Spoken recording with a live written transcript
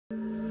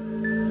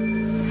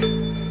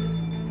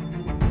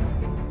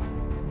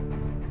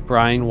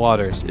Brian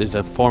Waters is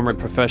a former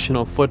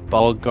professional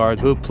football guard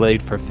who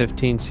played for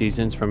 15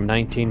 seasons from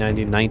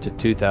 1999 to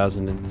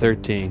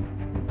 2013.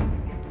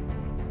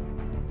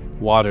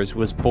 Waters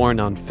was born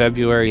on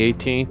February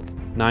 18,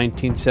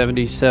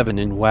 1977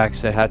 in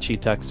Waxahachie,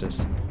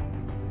 Texas.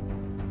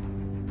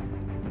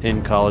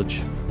 In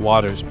college,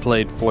 Waters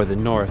played for the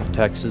North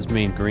Texas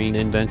Mean Green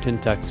in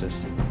Denton,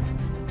 Texas.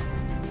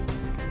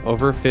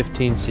 Over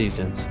 15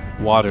 seasons,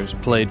 Waters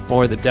played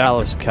for the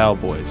Dallas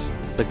Cowboys,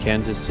 the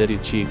Kansas City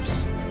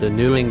Chiefs, the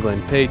New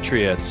England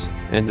Patriots,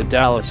 and the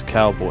Dallas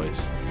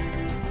Cowboys.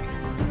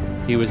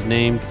 He was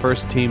named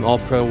first-team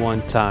All-Pro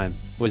one time,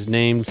 was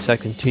named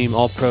second-team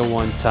All-Pro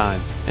one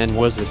time, and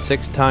was a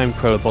six-time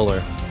Pro Bowler.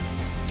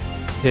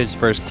 His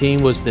first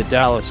team was the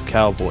Dallas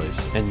Cowboys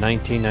in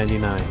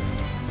 1999.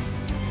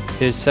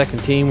 His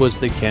second team was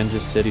the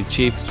Kansas City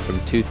Chiefs from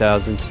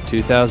 2000 to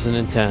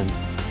 2010.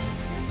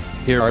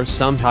 Here are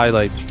some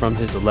highlights from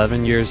his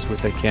 11 years with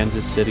the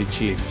Kansas City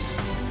Chiefs.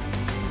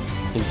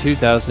 In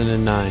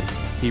 2009,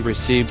 he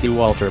received the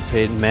Walter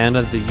Payton Man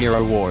of the Year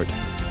award.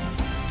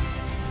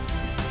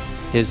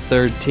 His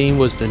third team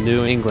was the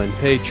New England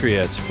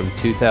Patriots from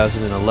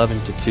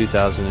 2011 to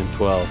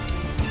 2012.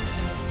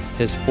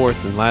 His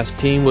fourth and last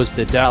team was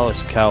the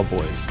Dallas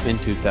Cowboys in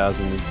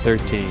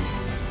 2013.